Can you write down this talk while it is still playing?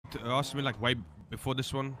asked me like right before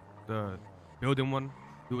this one, the building one?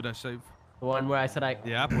 Who would I save? The one where I said I.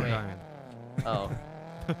 Yeah, Apple Diamond. Oh.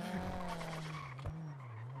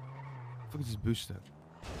 Fuck is this booster?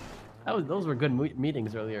 Those were good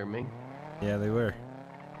meetings earlier, Ming. Yeah, they were.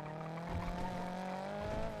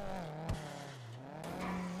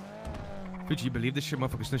 Could you believe this shit,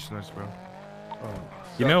 motherfucker snitching us, bro?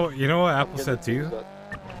 You know what Apple said too?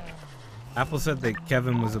 Apple said that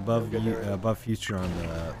Kevin was above Future on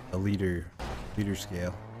the leader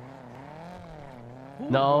scale.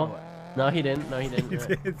 No, he didn't. No, he didn't.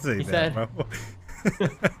 He did say He that, said- bro.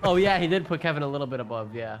 Oh yeah, he did put Kevin a little bit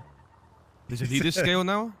above. Yeah. There's a leader scale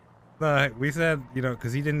now? No, we said, you know,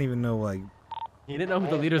 because he didn't even know, like... He didn't know who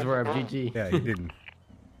the leaders were of GG. Yeah, he didn't.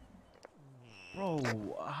 Bro,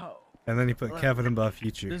 how... And then he put Kevin above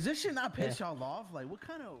Future. Does this shit not piss y'all off? Like, what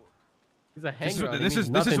kind of... He's a hanger. This is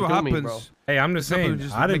what happens. Hey, I'm just saying,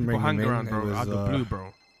 I didn't bring him in. Around, bro. It was, out the blue,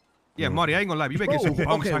 bro. Yeah, Marty, I ain't gonna lie. You making some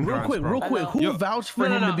bums okay, real quick. Who vouched for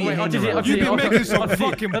him to be a hanger? You've been making some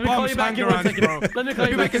fucking bums hangarounds, bro. Let me call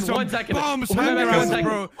you back in 1 second. Bums hangarounds,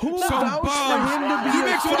 bro. Who Some vouched for him to bums. be You a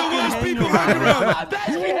make some of the worst fucking people hanger-on?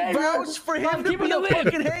 hang around. Who vouched for him to be a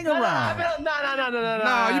fucking hanger-on? No.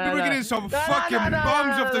 You've been bringing in some fucking bums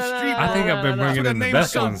off the street, bro. I think I've been bringing in the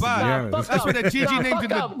best ones, to be honest. That's why the GG name's in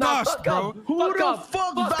the dust, bro. Who the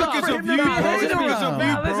fuck vouched for him to be a Now listen to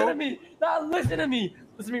hanger-on? me. Now listen to me.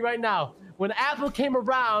 Listen to me right now. When Apple came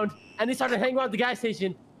around and they started hanging around at the gas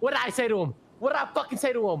station, what did I say to him? What did I fucking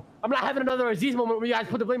say to him? I'm not having another Aziz moment where you guys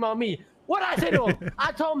put the blame on me. What did I say to him?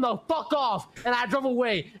 I told him to fuck off, and I drove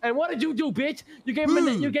away. And what did you do, bitch? You gave him a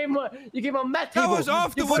meth table. That was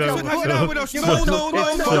afterwards. So- You hanging out with us. so- No.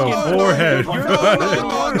 Forehead.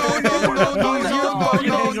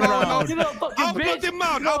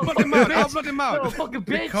 I'll put him out. No, fucking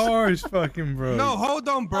The bitch. car is fucking broke. No, hold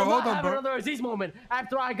on, bro. I'm Hold not on, having bro. another Aziz moment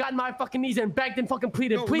after I got my fucking knees and begged and fucking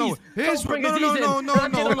pleaded. No, Please, Here's don't bring no, Aziz no, in. no,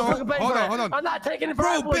 I'm not getting on the no. fucking bank Hold for on, it. hold on. I'm not taking it for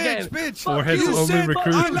Bro, Apple again. bitch. Forehead's You only said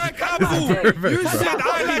recruit. I like Apple. You said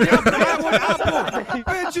I like Apple. I want Apple.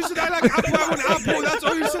 Bitch, you said I like Apple. I want Apple. That's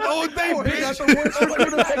all you said all day, bitch.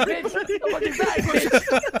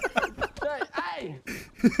 Hey.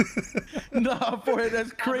 Nah, Forehead,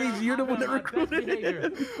 that's crazy. You're the one that recruited.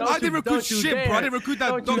 I didn't recruit shit, bro. I didn't recruit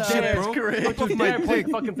that dog shit, bro. Don't you dare point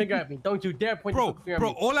your fucking finger at me. Don't you dare point your finger at me.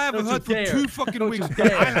 Bro, all I ever heard for 2 fucking weeks.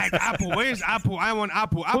 dare. I like Apple. Where's Apple? I want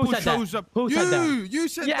Apple. Apple said that? shows up. Who said that? You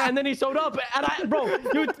said Yeah, that. and then he showed up, and bro,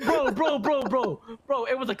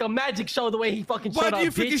 it was like a magic show the way he fucking showed Why up. do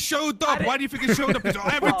you think bitch. he showed up? Why do you think he showed up?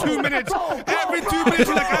 Every 2 minutes. Bro, Every 2 minutes,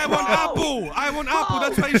 you're like, I want Apple. I want Apple.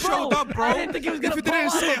 That's why he showed up, bro. I didn't think he was gonna If you blow didn't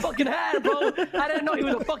up say a fucking hat, bro. I didn't know he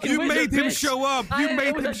was a fucking You wizard, made him bitch. show up. You made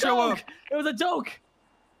it was him a show up. joke. It was a joke.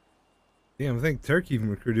 Damn, I think Turkey even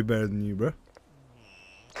recruited better than you, bro.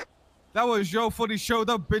 That was your fault. He showed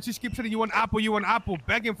up, bitch. Just keep saying you want Apple,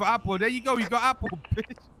 begging for Apple. There you go. You got Apple,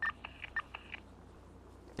 bitch. It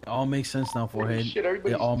all makes sense now, Forehead. Shit,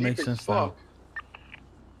 It all makes sense now.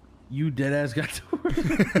 You dead ass got to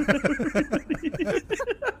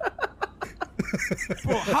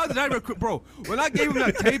Bro, how did I recruit? Bro, when I gave him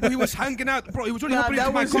that table, he was hanging out. Bro, he was only Nah, hopping into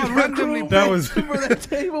that my was car his randomly. recruit. That was- Bro, that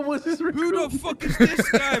table was his recruit. Who the fuck is this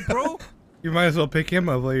guy, bro? You might as well pick him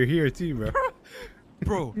up while you're here, too, bro.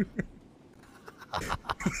 Bro,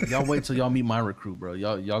 Y'all wait till y'all meet my recruit, bro.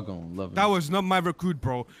 Y'all gonna love it. that was not my recruit,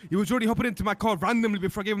 bro. He was already hopping into my car randomly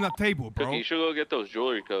before I gave him that table, bro. Cookie, you should go get those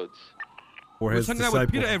jewelry codes. He was Forehead's hanging out with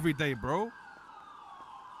disciple. Peter every day, bro.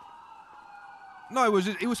 No,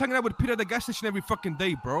 he was hanging out with Peter at the gas station every fucking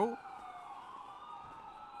day, bro.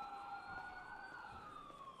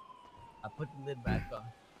 I put the lid back on.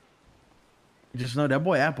 Just know that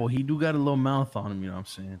boy Apple, he do got a little mouth on him, you know what I'm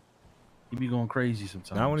saying? He be going crazy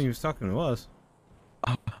sometimes. Not when he was talking to us.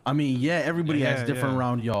 I mean, yeah, everybody Yeah, acts different yeah.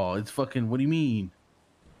 around y'all. It's fucking, what do you mean?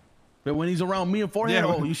 But when he's around me and Forehead,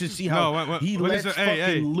 Yeah, oh, you should see how he when lets is it-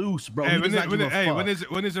 fucking loose, bro. Hey, He does not give a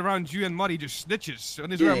fuck. when it's around you and Marty, he just snitches.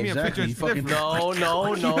 When it's Yeah, around me and exactly. Peter, He it's fucking- different.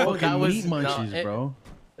 No, He that fucking was meat munches, bro.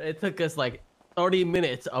 It took us like 30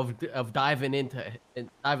 minutes of diving into it,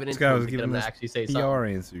 This to guy was get him giving to us actually say PR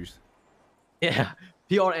something. answers. Yeah,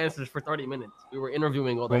 PR answers for 30 minutes. We were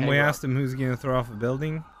interviewing all the. When we hang-out. asked him who's going to throw off a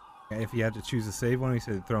building, if he had to choose to save one, he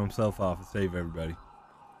said throw himself off and save everybody.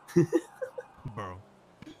 Bro.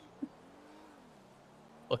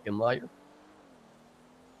 Fucking liar.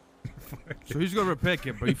 So he's gonna repair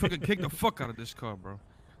it, bro. You fucking kicked the fuck out of this car, bro.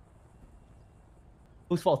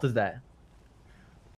 Whose fault is that?